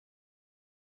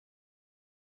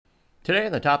Today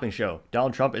on the Topping Show,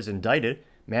 Donald Trump is indicted,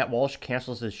 Matt Walsh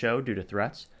cancels his show due to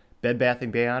threats, Bed Bath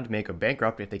 & Beyond may go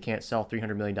bankrupt if they can't sell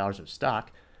 $300 million of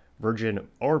stock, Virgin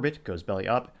Orbit goes belly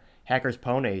up, hackers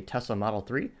pwn a Tesla Model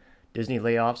 3, Disney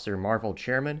layoffs their Marvel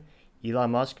chairman, Elon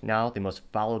Musk now the most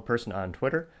followed person on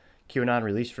Twitter, QAnon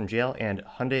released from jail, and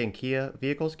Hyundai and Kia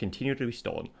vehicles continue to be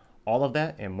stolen. All of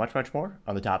that and much, much more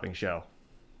on the Topping Show.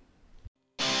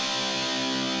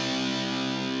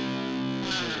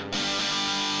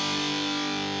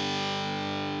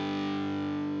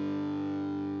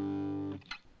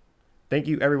 Thank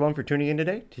you, everyone, for tuning in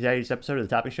today. Today's episode of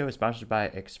The Topping Show is sponsored by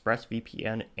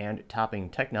ExpressVPN and Topping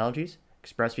Technologies.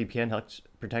 ExpressVPN helps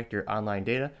protect your online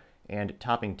data, and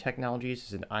Topping Technologies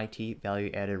is an IT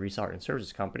value-added reseller and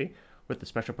services company with a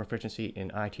special proficiency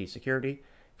in IT security.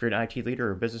 If you're an IT leader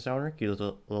or business owner, give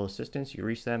a little assistance. You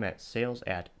reach them at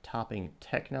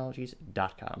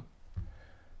sales@toppingtechnologies.com.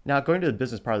 Now, going to the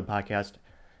business part of the podcast,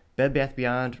 Bed Bath &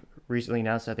 Beyond recently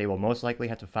announced that they will most likely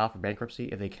have to file for bankruptcy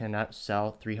if they cannot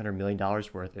sell $300 million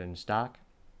worth in stock.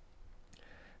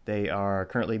 They are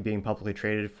currently being publicly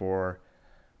traded for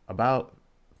about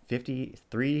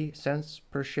 53 cents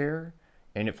per share,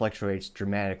 and it fluctuates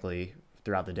dramatically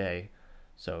throughout the day.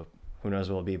 So who knows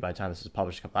what it'll be by the time this is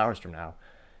published a couple hours from now.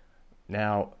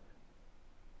 Now,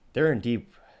 they're in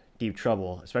deep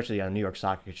trouble, especially on the New York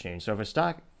Stock Exchange. So if a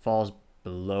stock falls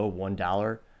below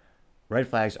 $1, red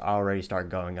flags already start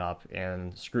going up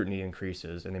and scrutiny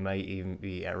increases, and they might even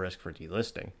be at risk for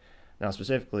delisting. Now,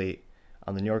 specifically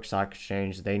on the New York Stock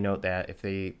Exchange, they note that if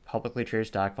the publicly traded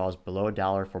stock falls below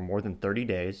 $1 for more than 30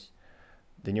 days,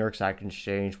 the New York Stock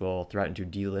Exchange will threaten to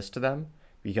delist them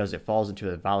because it falls into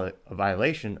a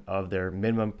violation of their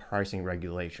minimum pricing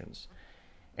regulations.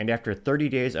 And after 30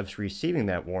 days of receiving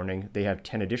that warning, they have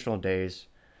 10 additional days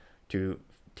to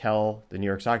tell the New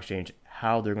York Stock Exchange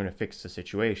how they're going to fix the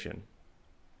situation.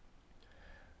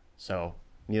 So,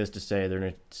 needless to say, they're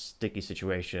in a sticky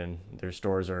situation. Their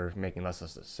stores are making less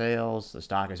sales. The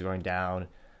stock is going down.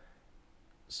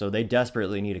 So they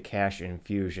desperately need a cash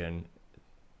infusion.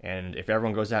 And if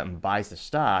everyone goes out and buys the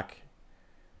stock,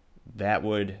 that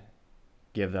would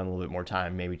give them a little bit more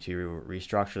time maybe to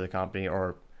restructure the company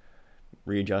or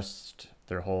readjust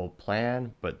their whole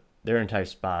plan. But they're in a tight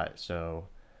spot. So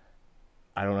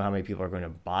I don't know how many people are going to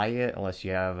buy it unless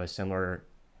you have a similar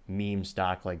meme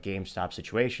stock like GameStop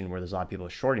situation where there's a lot of people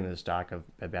shorting the stock of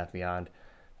Bed Bath & Beyond.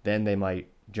 Then they might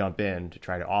jump in to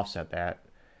try to offset that,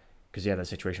 because you have that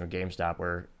situation with GameStop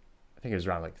where I think it was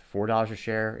around like $4 a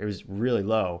share. It was really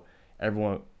low.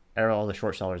 All the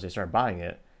short sellers, they started buying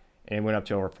it, and it went up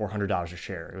to over $400 a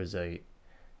share. It was a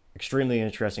extremely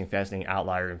interesting, fascinating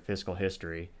outlier in fiscal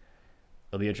history.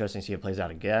 It'll be interesting to see if it plays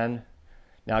out again.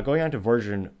 Now, going on to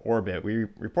Virgin Orbit, we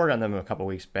reported on them a couple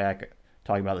weeks back,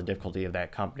 talking about the difficulty of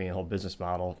that company and the whole business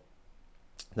model.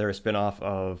 They're a spinoff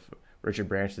of Richard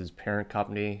Branch's parent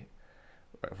company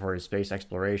for his space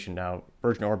exploration. Now,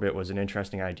 Virgin Orbit was an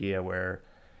interesting idea where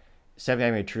instead of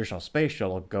having a traditional space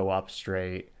shuttle go up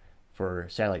straight for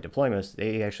satellite deployments,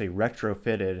 they actually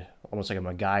retrofitted, almost like a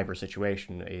MacGyver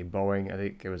situation, a Boeing, I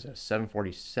think it was a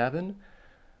 747,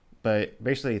 but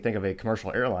basically think of a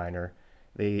commercial airliner.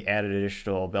 They added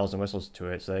additional bells and whistles to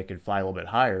it so they could fly a little bit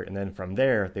higher, and then from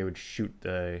there they would shoot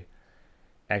the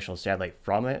actual satellite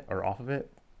from it or off of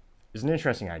it. It's an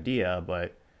interesting idea,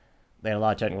 but they had a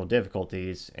lot of technical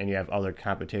difficulties, and you have other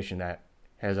competition that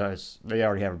they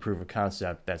already have a proof of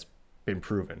concept that's been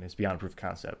proven. It's beyond proof of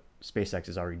concept. SpaceX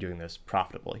is already doing this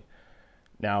profitably.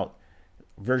 Now,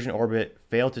 Virgin Orbit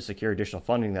failed to secure additional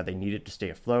funding that they needed to stay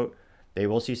afloat. They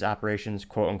will cease operations,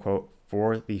 quote unquote,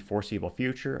 for the foreseeable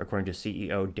future, according to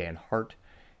CEO Dan Hart,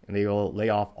 and they will lay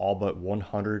off all but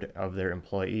 100 of their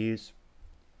employees.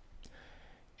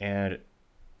 And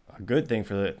a good thing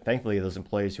thankfully, those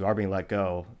employees who are being let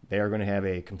go, they are going to have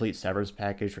a complete severance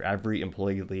package for every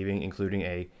employee leaving, including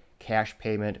a cash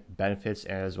payment, benefits,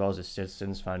 as well as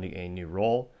assistance finding a new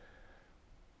role,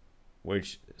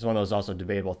 which is one of those also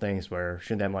debatable things where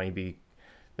shouldn't that money be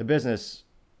the business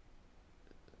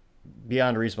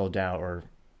beyond reasonable doubt, or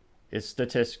it's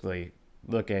statistically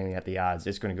looking at the odds,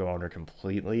 it's going to go under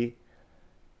completely.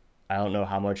 I don't know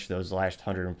how much those last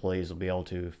 100 employees will be able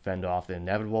to fend off the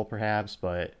inevitable, perhaps,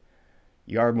 but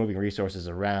you are moving resources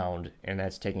around, and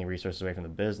that's taking resources away from the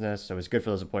business. So it's good for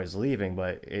those employees leaving,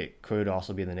 but it could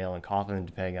also be the nail in the coffin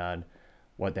depending on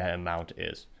what that amount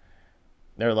is.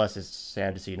 Nevertheless, it's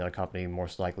sad to see another company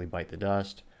most likely bite the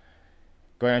dust.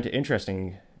 Going on to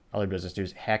interesting other business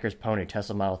news, hackers pwned a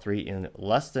Tesla Model 3 in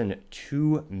less than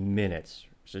 2 minutes,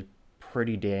 which is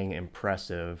pretty dang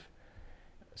impressive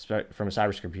from a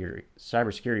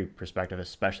cybersecurity perspective,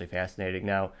 especially fascinating.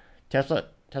 Now, Tesla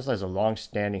has a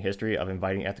long-standing history of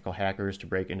inviting ethical hackers to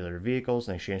break into their vehicles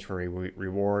in exchange for a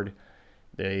reward.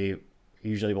 They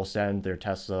usually will send their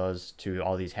Teslas to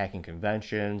all these hacking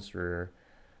conventions where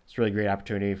it's a really great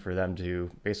opportunity for them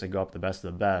to basically go up the best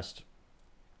of the best.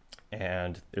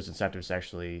 And there's incentives to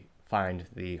actually find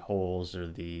the holes or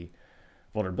the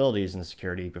vulnerabilities in the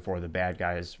security before the bad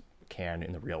guys can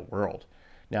in the real world.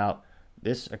 Now,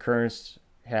 this occurrence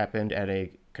happened at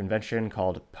a convention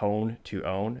called Pwn to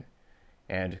Own.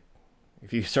 And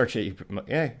if you search it,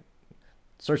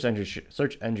 search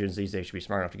engines these days should be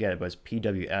smart enough to get it, but it's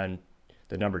PWN,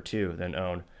 the number 2, then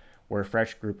own, where a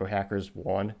fresh group of hackers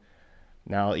won.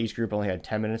 Now, each group only had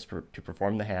 10 minutes to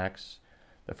perform the hacks.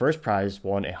 The first prize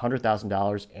won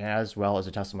 $100,000 as well as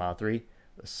a Tesla Model 3.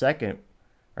 The second,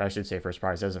 or I should say first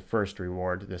prize, as a first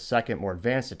reward. The second, more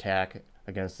advanced attack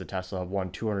against the Tesla won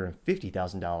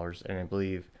 $250,000, and I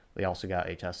believe they also got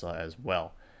a Tesla as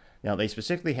well. Now, they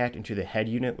specifically hacked into the head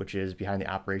unit, which is behind the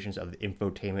operations of the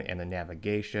infotainment and the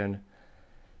navigation.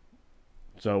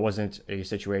 So it wasn't a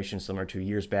situation similar to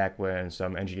years back when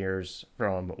some engineers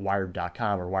from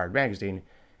Wired.com or Wired Magazine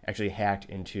actually hacked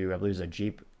into, I believe it was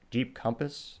a Jeep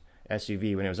Compass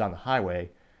SUV when it was on the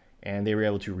highway, and they were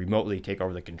able to remotely take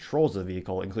over the controls of the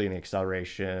vehicle, including the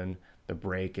acceleration, the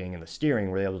braking, and the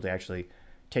steering. Were able to actually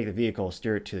take the vehicle,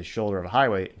 steer it to the shoulder of a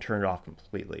highway, and turn it off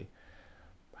completely.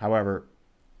 However,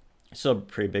 still a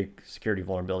pretty big security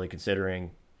vulnerability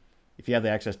considering if you have the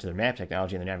access to the map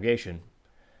technology and the navigation,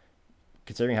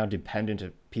 considering how dependent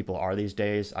people are these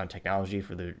days on technology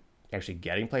for the actually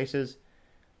getting places,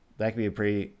 that could be a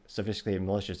pretty sophisticated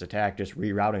malicious attack, just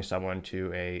rerouting someone to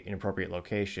a inappropriate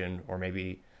location, or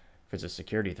maybe if it's a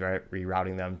security threat,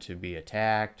 rerouting them to be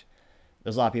attacked.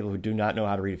 There's a lot of people who do not know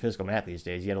how to read a physical map these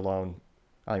days, yet alone,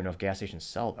 I don't even know if gas stations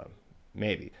sell them.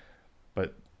 Maybe.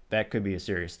 But that could be a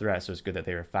serious threat, so it's good that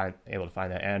they were able to find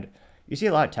that. And you see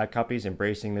a lot of tech companies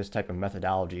embracing this type of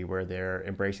methodology where they're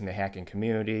embracing the hacking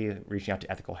community, reaching out to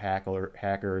ethical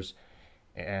hackers,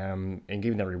 and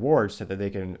giving them rewards so that they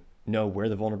can know where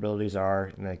the vulnerabilities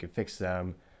are and they can fix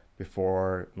them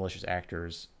before malicious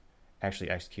actors actually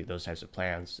execute those types of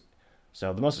plans.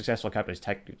 So the most successful companies,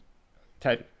 tech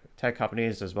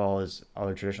companies, as well as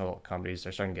other traditional companies,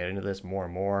 are starting to get into this more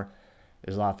and more.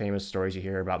 There's a lot of famous stories you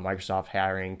hear about Microsoft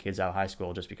hiring kids out of high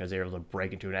school just because they were able to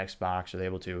break into an Xbox, or they're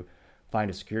able to find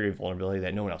a security vulnerability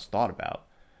that no one else thought about.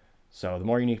 So the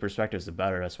more unique perspectives, the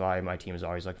better. That's why my team is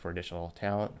always looking for additional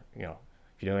talent. If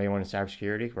you know anyone in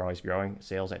cybersecurity, we're always growing.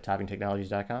 Sales at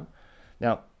toppingtechnologies.com.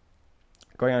 Now,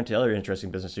 going on to other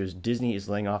interesting business news, Disney is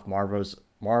laying off Marvel's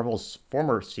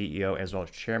former CEO as well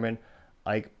as chairman.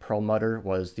 Ike Perlmutter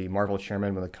was the Marvel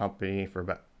chairman been in the company for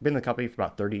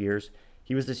about 30 years.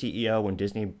 He was the CEO when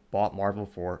Disney bought Marvel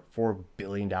for $4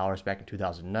 billion back in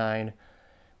 2009.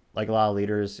 Like a lot of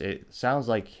leaders, it sounds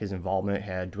like his involvement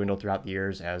had dwindled throughout the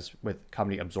years as with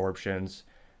company absorptions.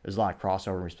 There's a lot of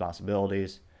crossover and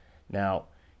responsibilities. Now,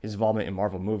 his involvement in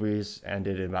Marvel movies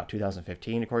ended in about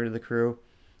 2015, according to the crew,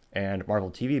 and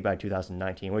Marvel TV by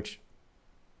 2019, which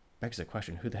begs the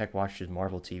question, who the heck watches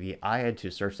Marvel TV? I had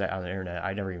to search that on the internet.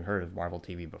 I'd never even heard of Marvel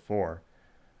TV before.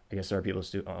 I guess there are people who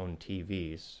still own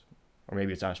TVs. Or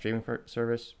maybe it's on a streaming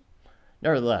service.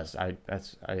 Nevertheless, I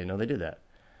didn't know they did that.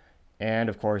 And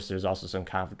of course, there's also some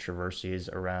controversies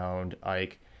around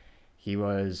Ike.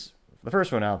 The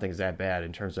first one I don't think is that bad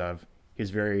in terms of he's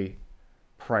very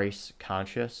price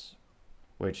conscious,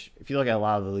 which if you look at a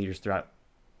lot of the leaders throughout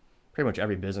pretty much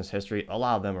every business history, a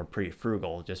lot of them are pretty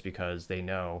frugal just because they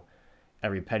know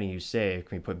every penny you save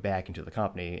can be put back into the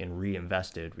company and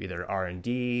reinvested, either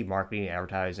R&D, marketing,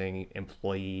 advertising,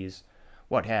 employees,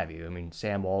 what have you. I mean,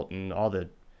 Sam Walton, all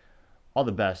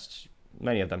the best,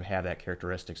 many of them have that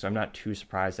characteristic, so I'm not too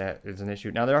surprised that it's an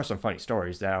issue. Now, there are some funny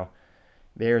stories. Now,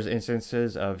 there's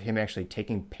instances of him actually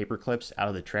taking paper clips out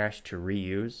of the trash to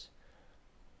reuse,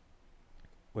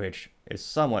 which is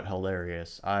somewhat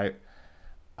hilarious. I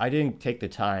didn't take the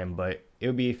time, but it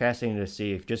would be fascinating to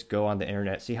see if just go on the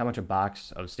internet, see how much a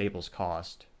box of staples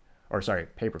cost,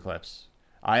 paper clips.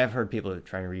 I have heard people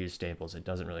trying to reuse staples. It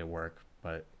doesn't really work,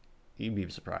 but you'd be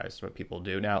surprised what people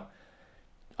do. Now,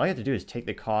 all you have to do is take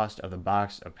the cost of the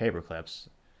box of paper clips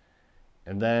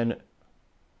and then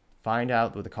find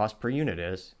out what the cost per unit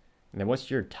is, and then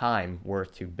what's your time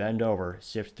worth to bend over,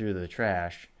 sift through the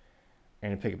trash,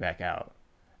 and pick it back out.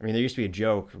 I mean, there used to be a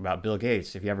joke about Bill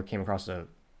Gates. If you ever came across a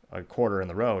quarter in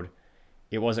the road,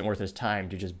 it wasn't worth his time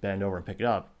to just bend over and pick it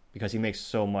up because he makes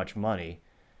so much money.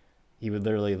 He would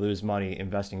literally lose money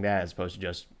investing that as opposed to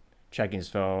just checking his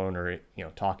phone or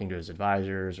talking to his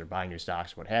advisors or buying new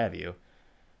stocks, what have you.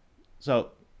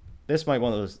 So this might be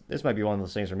one of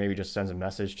those things where maybe just sends a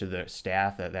message to the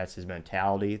staff that that's his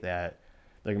mentality, that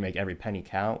they're gonna make every penny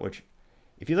count. Which,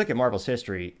 if you look at Marvel's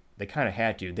history, they kind of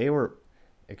had to. They were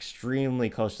extremely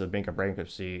close to the brink of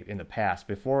bankruptcy in the past.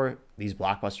 Before these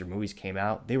blockbuster movies came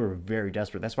out, they were very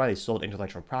desperate. That's why they sold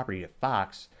intellectual property to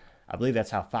Fox. I believe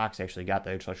that's how Fox actually got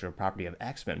the intellectual property of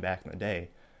X-Men back in the day,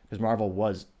 because Marvel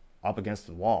was up against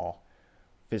the wall,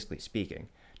 physically speaking.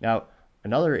 Now,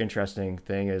 another interesting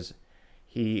thing is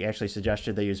he actually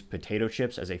suggested they use potato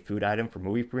chips as a food item for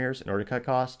movie premieres in order to cut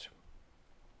costs,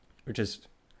 which is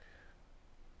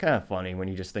kind of funny when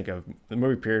you just think of the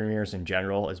movie premieres in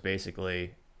general as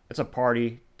basically, it's a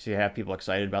party to have people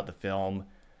excited about the film,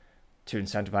 to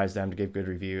incentivize them to give good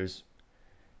reviews.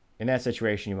 In that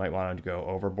situation, you might want to go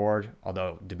overboard,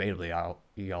 although debatably,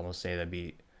 you almost say that'd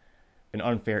be an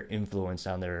unfair influence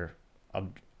on their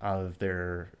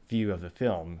view of the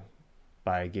film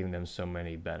by giving them so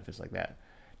many benefits like that.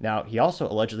 Now, he also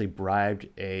allegedly bribed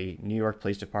a New York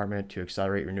police department to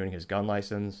accelerate renewing his gun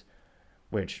license,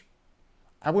 which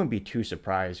I wouldn't be too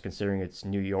surprised considering it's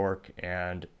New York,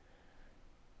 and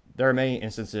there are many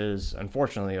instances,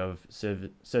 unfortunately, of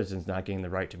citizens not getting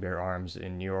the right to bear arms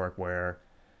in New York where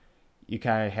you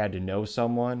kind of had to know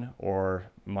someone or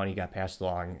money got passed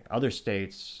along. Other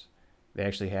states,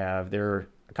 there are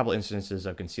a couple instances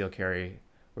of concealed carry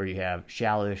where you have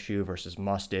shall issue versus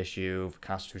must issue,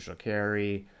 constitutional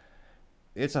carry.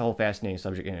 It's a whole fascinating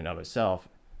subject in and of itself.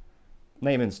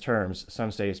 Layman's terms,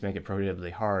 some states make it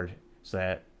prohibitively hard so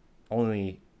that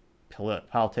only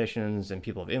politicians and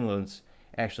people of influence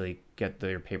actually get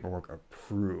their paperwork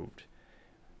approved.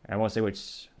 And I won't say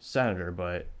which senator,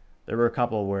 but there were a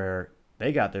couple where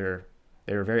they were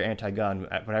very anti-gun,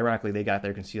 but ironically they got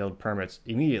their concealed permits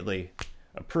immediately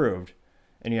approved.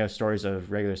 And you have stories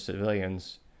of regular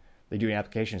civilians, they do an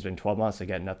application, it's been 12 months, they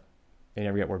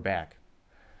never get word back.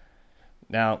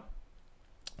 Now,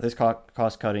 this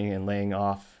cost cutting and laying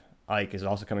off Ike is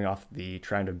also coming off the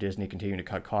trend of Disney continuing to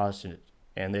cut costs,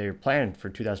 and they're planning for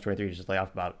 2023 to just lay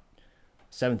off about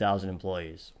 7,000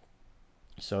 employees.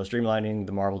 So streamlining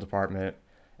the Marvel department,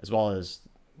 as well as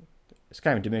it's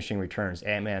kind of diminishing returns.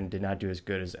 Ant-Man did not do as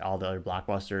good as all the other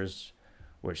blockbusters,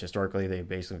 which historically they've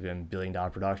basically been billion-dollar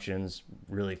productions,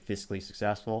 really fiscally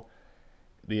successful.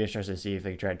 It'll be interesting to see if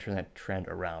they try to turn that trend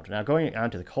around. Now, going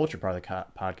on to the culture part of the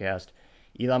podcast,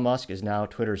 Elon Musk is now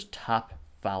Twitter's top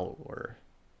follower,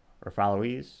 or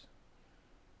followees,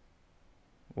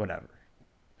 whatever.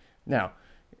 Now,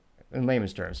 in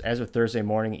layman's terms, as of Thursday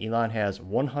morning, Elon has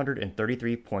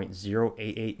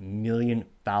 133.088 million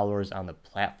followers on the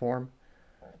platform.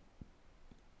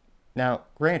 Now,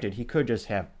 granted, he could just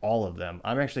have all of them.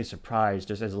 I'm actually surprised,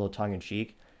 just as a little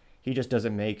tongue-in-cheek, he just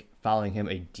doesn't make following him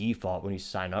a default when you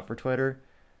sign up for Twitter.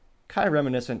 Kind of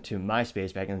reminiscent to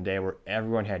MySpace back in the day where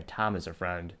everyone had Tom as a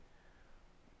friend,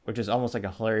 which is almost like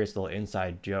a hilarious little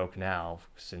inside joke now,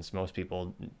 since most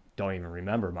people don't even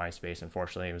remember MySpace,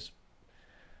 unfortunately. It was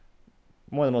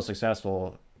one of the most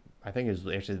successful, I think it was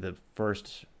actually the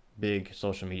first big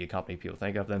social media company people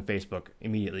think of. Then Facebook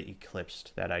immediately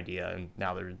eclipsed that idea, and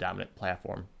now they're the dominant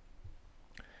platform.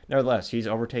 Nevertheless, he's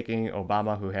overtaking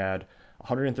Obama, who had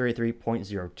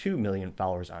 133.02 million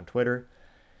followers on Twitter,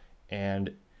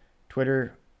 and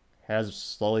Twitter has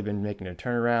slowly been making a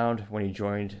turnaround. When he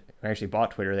actually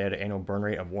bought Twitter, they had an annual burn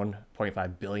rate of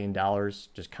 $1.5 billion,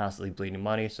 just constantly bleeding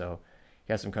money, so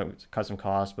he has cut some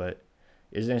costs, but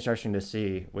it is interesting to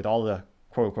see, with all the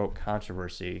quote-unquote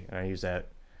controversy, and I use that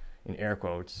in air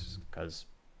quotes because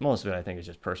most of it I think is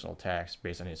just personal attacks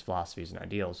based on his philosophies and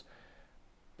ideals,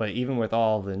 but even with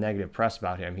all the negative press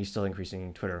about him, he's still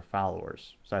increasing Twitter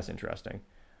followers, so that's interesting.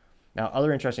 Now,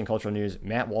 other interesting cultural news,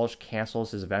 Matt Walsh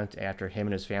cancels his event after him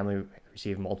and his family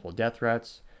received multiple death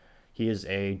threats. He is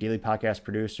a daily podcast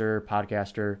producer,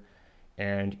 podcaster,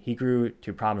 and he grew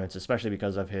to prominence, especially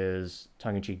because of his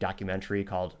tongue-in-cheek documentary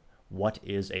called What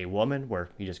is a Woman?, where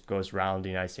he just goes around the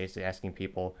United States asking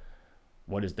people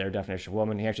what is their definition of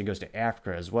woman. He actually goes to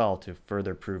Africa as well to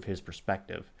further prove his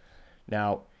perspective.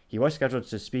 Now, he was scheduled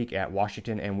to speak at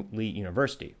Washington and Lee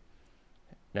University.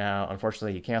 Now,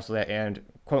 unfortunately, he canceled that, and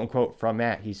quote-unquote from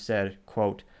Matt, he said,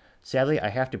 quote, "Sadly, I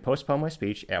have to postpone my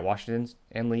speech at Washington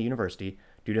and Lee University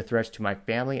due to threats to my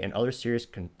family and other serious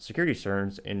security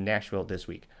concerns in Nashville this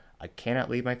week. I cannot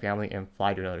leave my family and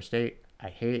fly to another state. I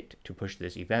hate to push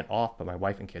this event off, but my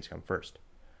wife and kids come first."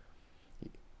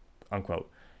 Unquote.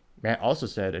 Matt also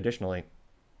said, additionally,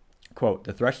 quote,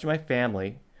 "The threats to my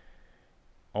family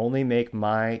only make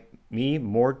me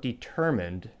more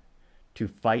determined to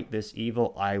fight this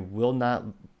evil. I will not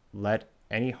let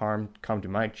any harm come to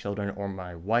my children or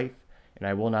my wife, and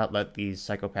I will not let these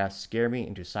psychopaths scare me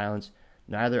into silence.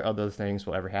 Neither of those things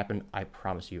will ever happen, I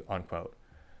promise you, unquote.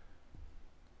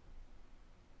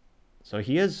 So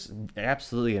he is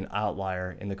absolutely an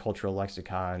outlier in the cultural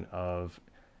lexicon of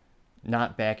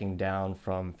not backing down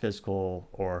from physical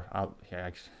or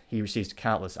he receives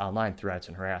countless online threats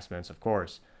and harassments, of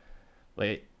course.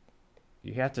 But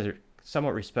you have to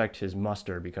somewhat respect his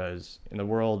muster, because in the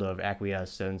world of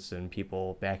acquiescence and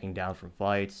people backing down from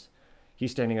fights,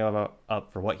 he's standing up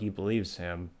for what he believes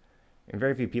him. And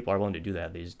very few people are willing to do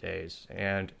that these days.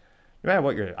 And no matter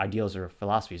what your ideals or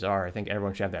philosophies are, I think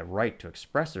everyone should have that right to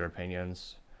express their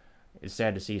opinions. It's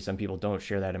sad to see some people don't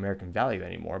share that American value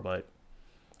anymore, but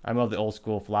I'm of the old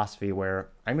school philosophy where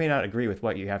I may not agree with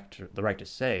what you have the right to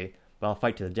say, but I'll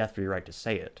fight to the death for your right to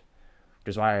say it.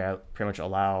 Which is why I pretty much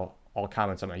allow all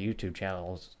comments on my YouTube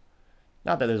channels.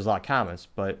 Not that there's a lot of comments,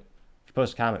 but if you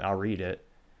post a comment, I'll read it.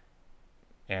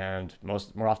 And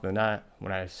more often than not,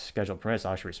 when I schedule permits,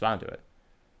 I'll actually respond to it.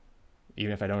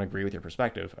 Even if I don't agree with your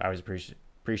perspective, I always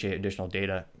appreciate additional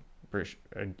data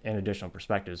and additional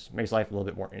perspectives. It makes life a little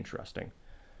bit more interesting.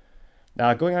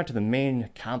 Now, going on to the main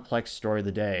complex story of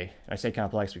the day. I say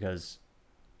complex because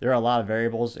there are a lot of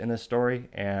variables in this story,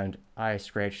 and I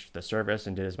scratched the surface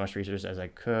and did as much research as I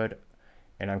could,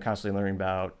 and I'm constantly learning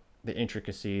about the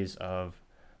intricacies of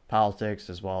politics,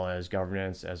 as well as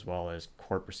governance, as well as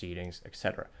court proceedings,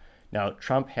 etc. Now,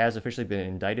 Trump has officially been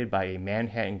indicted by a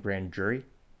Manhattan grand jury.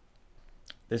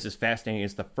 This is fascinating.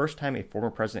 It's the first time a former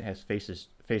president has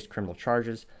faced criminal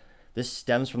charges. This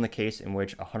stems from the case in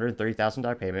which a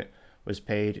 $130,000 payment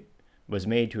was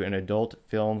made to an adult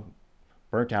film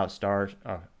burnt out star.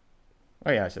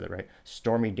 I said that right.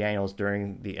 Stormy Daniels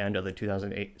during the end of the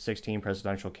 2016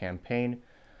 presidential campaign.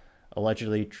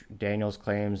 Allegedly, Daniels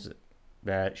claims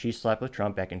that she slept with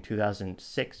Trump back in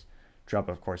 2006. Trump,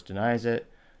 of course, denies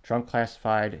it. Trump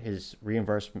classified his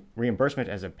reimbursement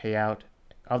as a payout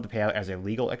as a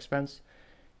legal expense.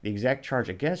 The exact charge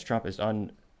against Trump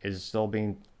is still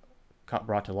being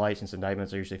brought to light, since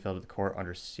indictments are usually filed with the court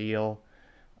under seal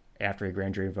after a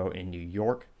grand jury vote in New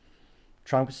York.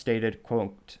 Trump stated,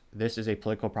 quote, "This is a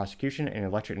political prosecution and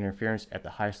election interference at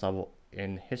the highest level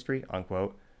in history,"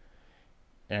 unquote.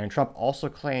 And Trump also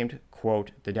claimed,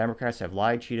 quote, "The Democrats have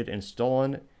lied, cheated, and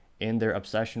stolen in their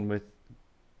obsession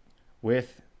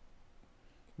with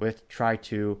try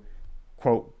to,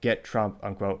 quote, get Trump,"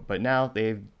 unquote. But now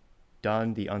they've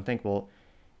done the unthinkable,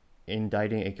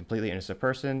 indicting a completely innocent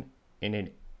person in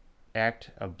an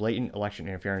act of blatant election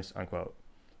interference, unquote.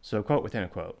 So, quote within a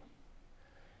quote.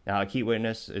 Now, a key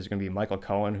witness is going to be Michael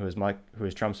Cohen, who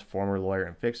is Trump's former lawyer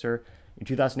and fixer. In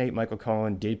 2008, Michael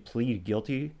Cohen did plead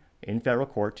guilty in federal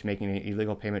court to making an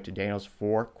illegal payment to Daniels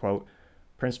for, quote,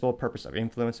 "principal purpose of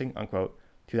influencing," unquote,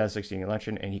 2016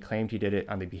 election, and he claimed he did it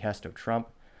on the behest of Trump.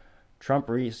 Trump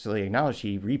recently acknowledged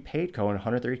he repaid Cohen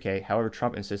 $130K. However,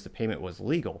 Trump insists the payment was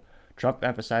legal. Trump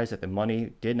emphasized that the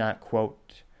money did not,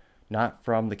 quote, "not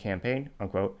from the campaign,"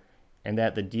 unquote, and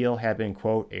that the deal had been,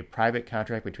 quote, "a private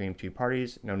contract between two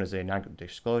parties known as a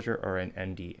non-disclosure or an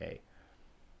NDA."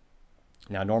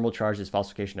 Now, normal charge is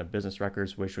falsification of business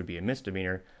records, which would be a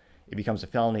misdemeanor. It becomes a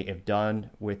felony if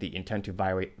done with the intent to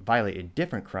violate a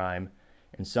different crime,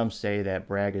 and some say that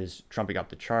Bragg is trumping up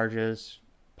the charges,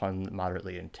 pun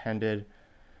moderately intended.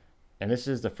 And this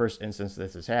is the first instance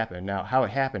this has happened. Now, how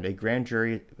it happened, a grand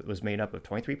jury was made up of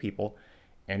 23 people,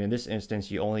 and in this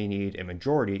instance, you only need a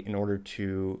majority in order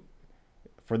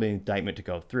for the indictment to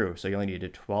go through. So you only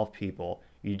needed 12 people.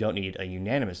 You don't need a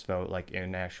unanimous vote like in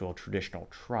an actual traditional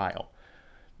trial.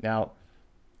 Now,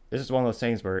 this is one of those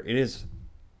things where it's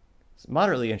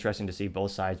moderately interesting to see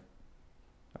both sides.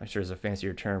 I'm sure there's a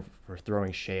fancier term for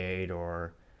throwing shade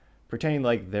or pretending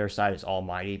like their side is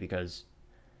almighty, because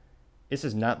this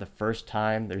is not the first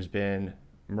time there's been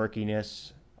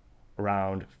murkiness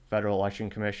around federal election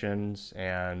commissions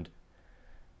and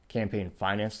campaign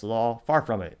finance law. Far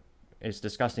from it. It's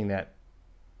disgusting that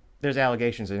there's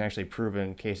allegations and actually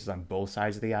proven cases on both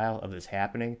sides of the aisle of this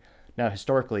happening. Now,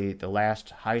 historically, the last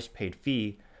highest paid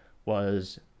fee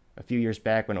was a few years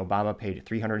back when Obama paid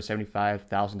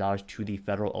 $375,000 to the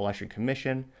Federal Election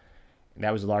Commission. And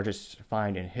that was the largest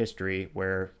fine in history,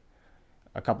 where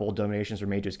a couple of donations were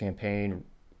made to his campaign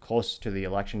close to the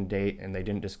election date, and they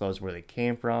didn't disclose where they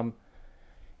came from.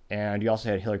 And you also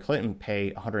had Hillary Clinton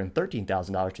pay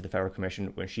 $113,000 to the Federal Commission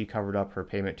when she covered up her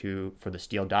payment for the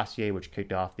Steele dossier, which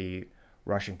kicked off the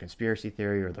Russian conspiracy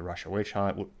theory or the Russia witch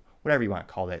hunt, whatever you want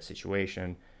to call that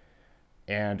situation.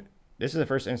 And this is the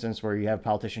first instance where you have a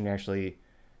politician actually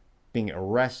being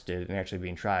arrested and actually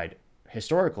being tried.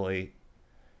 Historically,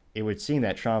 it would seem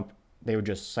that Trump, they would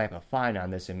just slap a fine on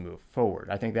this and move forward.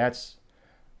 I think that's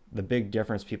the big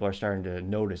difference people are starting to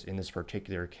notice in this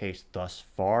particular case thus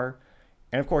far.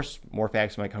 And of course, more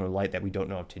facts might come to light that we don't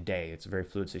know of today. It's a very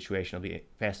fluid situation. It'll be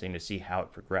fascinating to see how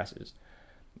it progresses.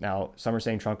 Now, some are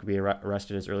saying Trump could be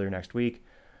arrested as earlier next week.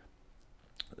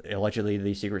 Allegedly,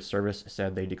 the Secret Service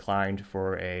said they declined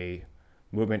for a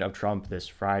movement of Trump this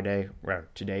Friday, or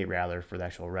today rather, for the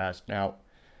actual arrest. Now,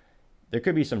 there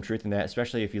could be some truth in that,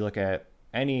 especially if you look at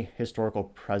any historical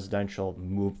presidential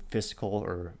fiscal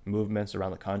or movements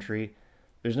around the country.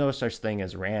 There's no such thing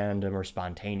as random or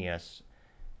spontaneous.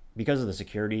 Because of the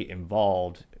security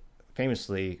involved,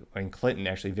 famously, when Clinton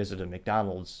actually visited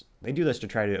McDonald's, they do this to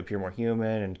try to appear more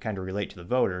human and kind of relate to the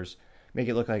voters, make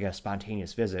it look like a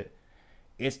spontaneous visit.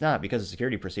 It's not. Because of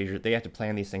security procedures, they have to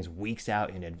plan these things weeks out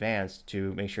in advance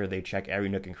to make sure they check every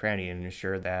nook and cranny and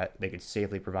ensure that they could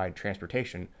safely provide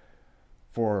transportation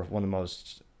for one of the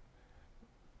most,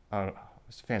 I don't know,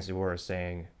 it's a fancy word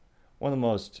saying, one of the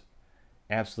most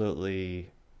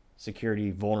absolutely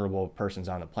security vulnerable persons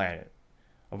on the planet.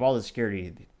 Of all the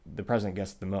security, the president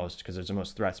gets the most because there's the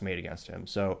most threats made against him.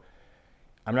 So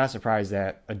I'm not surprised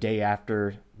that a day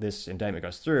after this indictment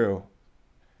goes through,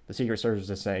 the Secret Service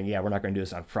is saying, yeah, we're not going to do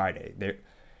this on Friday.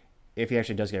 If he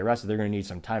actually does get arrested, they're going to need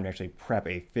some time to actually prep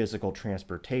a physical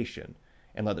transportation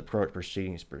and let the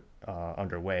proceedings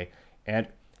underway. And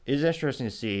it is interesting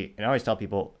to see, and I always tell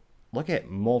people, look at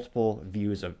multiple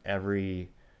views of every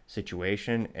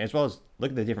situation, as well as look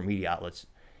at the different media outlets.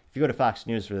 If you go to Fox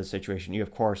News for this situation,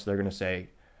 of course, they're going to say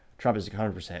Trump is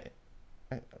 100%,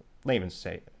 layman's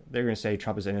say, they're going to say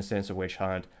Trump is innocent, it's a witch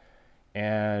hunt.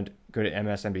 And go to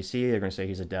MSNBC, they're going to say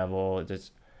he's a devil.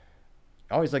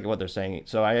 I always look at what they're saying.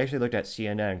 So I actually looked at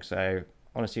CNN because I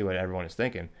want to see what everyone is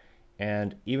thinking.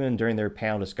 And even during their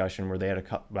panel discussion where they had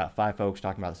about 5 folks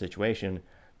talking about the situation,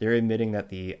 they're admitting that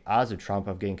the odds of Trump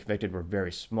of getting convicted were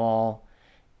very small.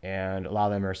 And a lot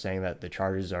of them are saying that the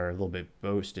charges are a little bit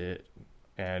boosted.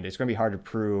 And it's going to be hard to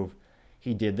prove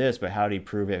he did this, but how did he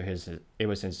prove it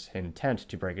was his intent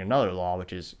to break another law,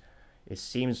 which is, it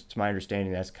seems to my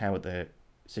understanding, that's kind of what the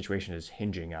situation is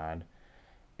hinging on.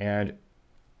 And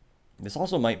this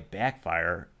also might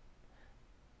backfire.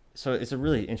 So it's a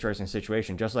really interesting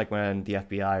situation, just like when the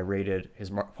FBI raided his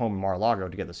home in Mar-a-Lago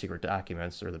to get the secret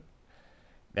documents,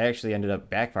 that actually ended up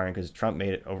backfiring because Trump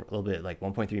made it over a little bit, like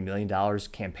 $1.3 million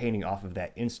campaigning off of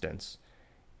that instance.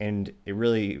 And it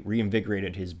really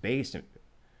reinvigorated his base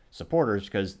supporters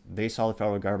because they saw the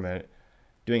federal government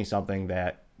doing something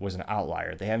that was an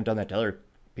outlier. They haven't done that to other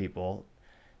people,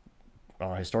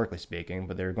 historically speaking,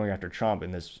 but they're going after Trump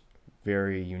in this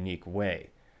very unique way.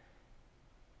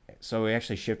 So it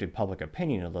actually shifted public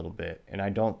opinion a little bit, and I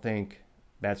don't think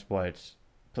that's what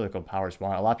political powers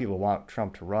want. A lot of people want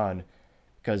Trump to run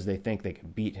because they think they can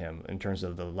beat him in terms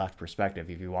of the left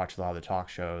perspective. If you watch a lot of the talk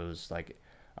shows like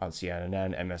on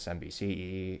CNN,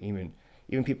 MSNBC,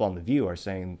 even people on The View are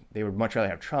saying they would much rather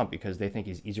have Trump because they think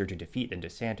he's easier to defeat than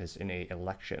DeSantis in an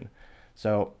election.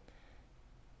 So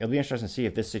it'll be interesting to see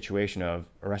if this situation of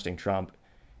arresting Trump,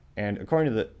 and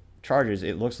according to the charges,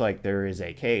 it looks like there is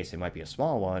a case. It might be a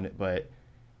small one, but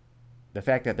the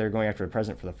fact that they're going after the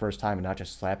president for the first time and not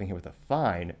just slapping him with a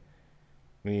fine,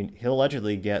 I mean, he'll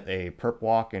allegedly get a perp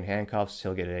walk in handcuffs.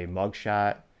 He'll get a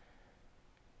mugshot.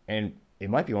 And it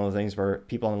might be one of the things where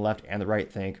people on the left and the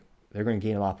right think they're going to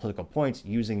gain a lot of political points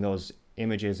using those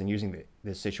images and using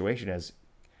this situation as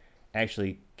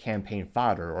actually campaign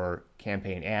fodder or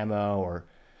campaign ammo or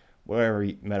whatever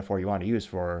metaphor you want to use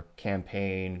for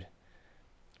campaign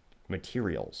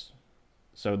materials.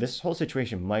 So this whole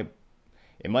situation might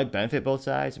benefit both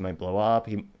sides. It might blow up.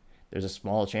 There's a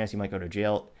small chance he might go to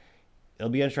jail. It'll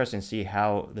be interesting to see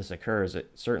how this occurs.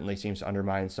 It certainly seems to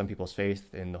undermine some people's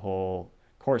faith in the whole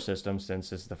court system since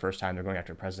this is the first time they're going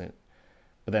after a president.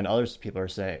 But then others people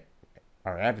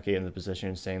are advocating the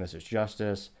position, saying this is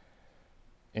justice.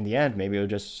 In the end, maybe it'll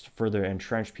just further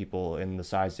entrench people in the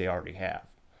sides they already have.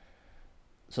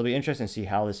 So it'll be interesting to see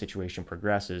how this situation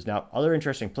progresses. Now, other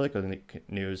interesting political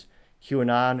news,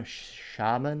 QAnon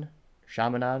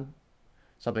Shamanon,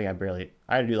 something I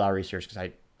had to do a lot of research because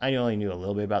I only knew a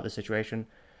little bit about the situation.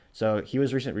 So he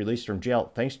was recently released from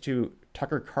jail thanks to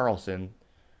Tucker Carlson,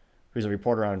 who's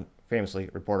famously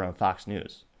a reporter on Fox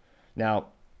News. Now,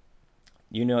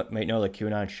 might know the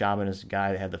QAnon shaman is the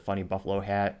guy that had the funny buffalo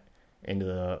hat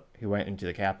who went into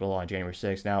the Capitol on January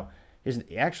 6th. Now, his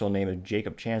actual name is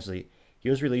Jacob Chansley. He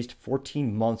was released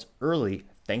 14 months early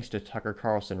thanks to Tucker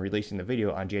Carlson releasing the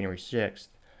video on January 6th,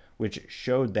 which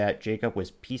showed that Jacob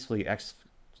was peacefully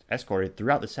escorted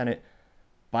throughout the Senate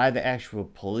by the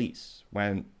actual police.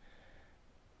 When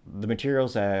the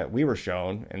materials that we were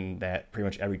shown and that pretty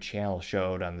much every channel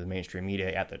showed on the mainstream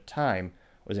media at the time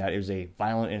was that it was a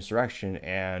violent insurrection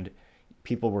and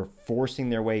people were forcing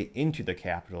their way into the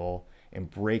Capitol and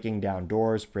breaking down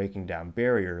doors, breaking down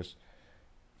barriers.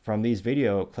 From these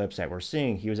video clips that we're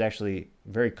seeing, he was actually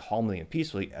very calmly and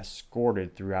peacefully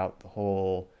escorted throughout the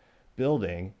whole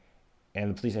building, and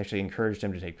the police actually encouraged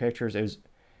him to take pictures. It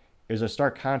was a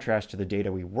stark contrast to the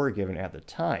data we were given at the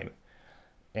time.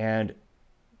 And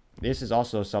this is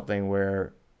also something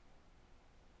where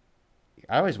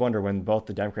I always wonder when both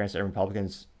the Democrats and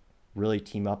Republicans really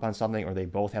team up on something, or they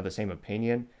both have the same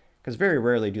opinion, because very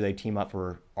rarely do they team up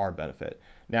for our benefit.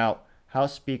 Now,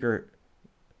 House Speaker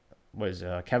was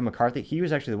Kevin McCarthy. He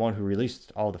was actually the one who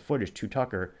released all the footage to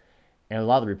Tucker, and a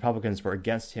lot of the Republicans were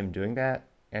against him doing that,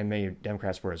 and many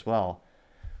Democrats were as well,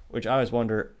 which I always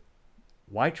wonder,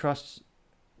 why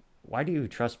do you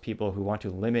trust people who want to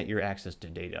limit your access to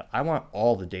data? I want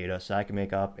all the data so I can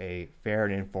make up a fair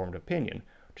and informed opinion,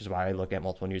 which is why I look at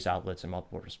multiple news outlets and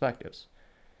multiple perspectives.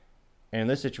 And in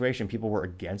this situation, people were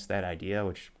against that idea,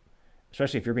 which,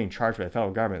 especially if you're being charged by the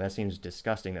federal government, that seems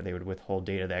disgusting that they would withhold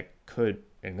data that could,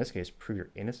 in this case, prove your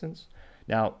innocence.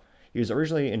 Now, he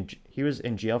was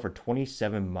in jail for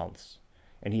 27 months,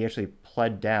 and he actually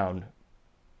pled down,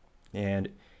 and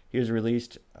he was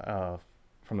released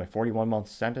from a 41-month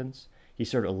sentence. He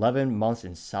served 11 months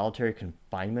in solitary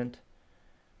confinement,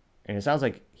 and it sounds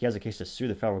like he has a case to sue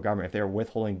the federal government if they were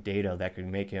withholding data that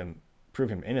could prove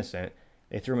him innocent.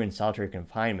 They threw him in solitary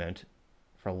confinement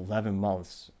for 11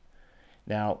 months.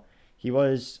 Now, he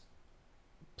was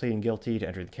pleading guilty to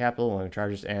enter the Capitol on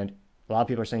charges, and a lot of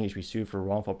people are saying he should be sued for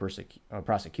wrongful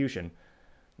prosecution.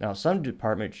 Now, some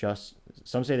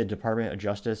say the Department of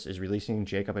Justice is releasing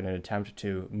Jacob in an attempt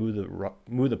to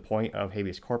move the point of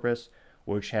habeas corpus,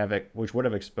 which would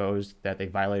have exposed that they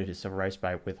violated his civil rights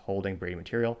by withholding Brady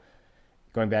material.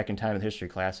 Going back in time in history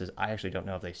classes, I actually don't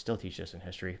know if they still teach this in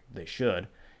history. They should.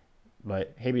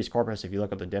 But habeas corpus, if you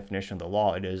look up the definition of the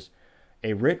law, it is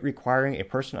a writ requiring a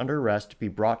person under arrest to be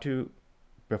brought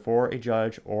before a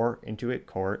judge or into a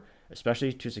court,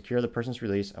 especially to secure the person's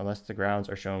release unless the grounds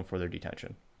are shown for their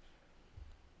detention.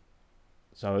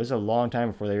 So it was a long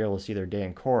time before they were able to see their day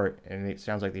in court, and it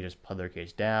sounds like they just put their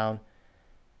case down.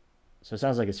 So it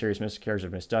sounds like a serious miscarriage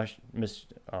of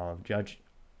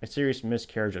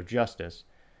justice.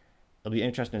 It'll be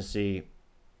interesting to see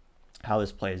how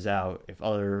this plays out. If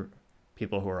other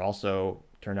people who are also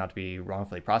turned out to be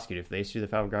wrongfully prosecuted, if they sue the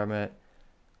federal government,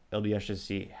 it'll be interesting to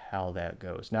see how that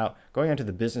goes. Now, going on to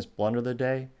the business blunder of the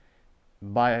day,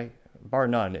 bar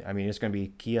none, I mean, it's going to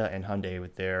be Kia and Hyundai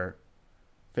with their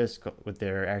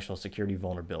actual security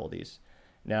vulnerabilities.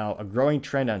 Now, a growing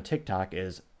trend on TikTok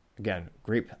is, again,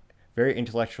 great, very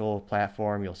intellectual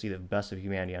platform. You'll see the best of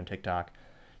humanity on TikTok.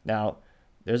 Now,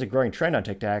 there's a growing trend on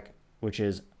TikTok, which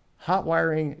is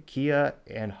hotwiring Kia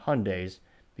and Hyundais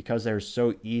because they're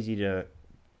so easy to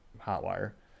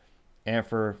hotwire. And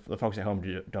for the folks at home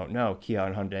who don't know, Kia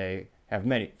and Hyundai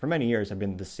for many years have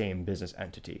been the same business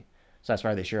entity. So that's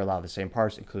why they share a lot of the same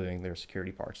parts, including their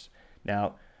security parts.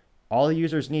 Now, all the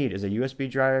users need is a USB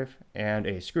drive and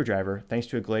a screwdriver, thanks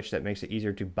to a glitch that makes it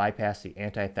easier to bypass the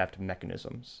anti-theft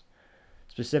mechanisms.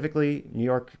 Specifically, New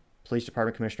York Police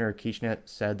Department Commissioner Keechnet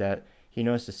said that he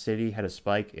noticed the city had a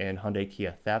spike in Hyundai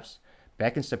Kia thefts.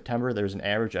 Back in September, there was an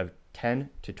average of 10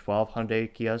 to 12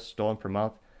 Hyundai Kias stolen per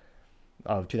month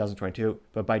of 2022,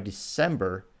 but by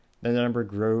December, the number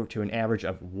grew to an average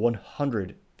of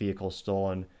 100 vehicles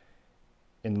stolen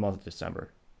in the month of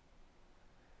December.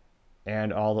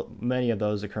 And many of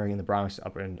those occurring in the Bronx,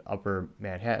 upper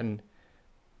Manhattan.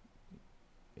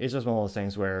 It's just one of those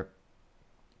things where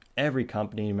every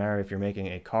company, no matter if you're making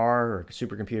a car or a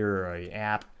supercomputer or an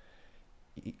app,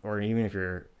 or even if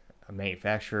you're a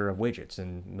manufacturer of widgets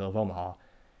in the middle of Omaha,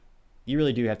 you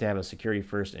really do have to have a security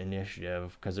first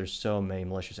initiative because there's so many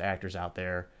malicious actors out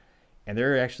there. And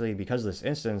there are actually, because of this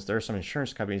instance, there are some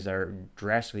insurance companies that are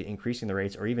drastically increasing the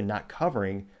rates or even not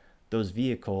covering those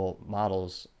vehicle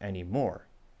models anymore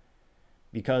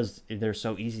because they're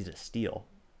so easy to steal.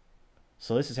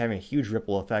 So this is having a huge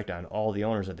ripple effect on all the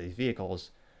owners of these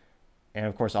vehicles. And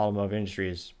of course, the automotive industry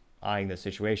is eyeing the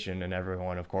situation, and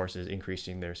everyone, of course, is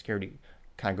increasing their security.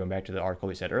 Kind of going back to the article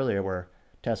we said earlier, where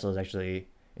Tesla is actually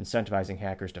incentivizing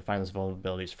hackers to find those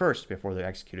vulnerabilities first before they're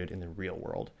executed in the real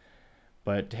world.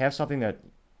 But to have something that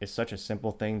is such a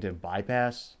simple thing to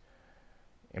bypass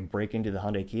and break into the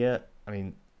Hyundai Kia, I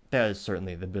mean, that is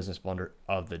certainly the business blunder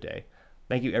of the day.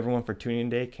 Thank you everyone for tuning in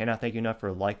today. Cannot thank you enough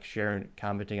for sharing,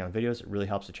 commenting on videos. It really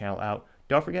helps the channel out.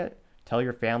 Don't forget, tell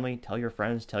your family, tell your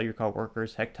friends, tell your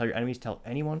coworkers, heck, tell your enemies, tell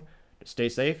anyone to stay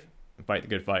safe and fight the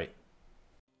good fight.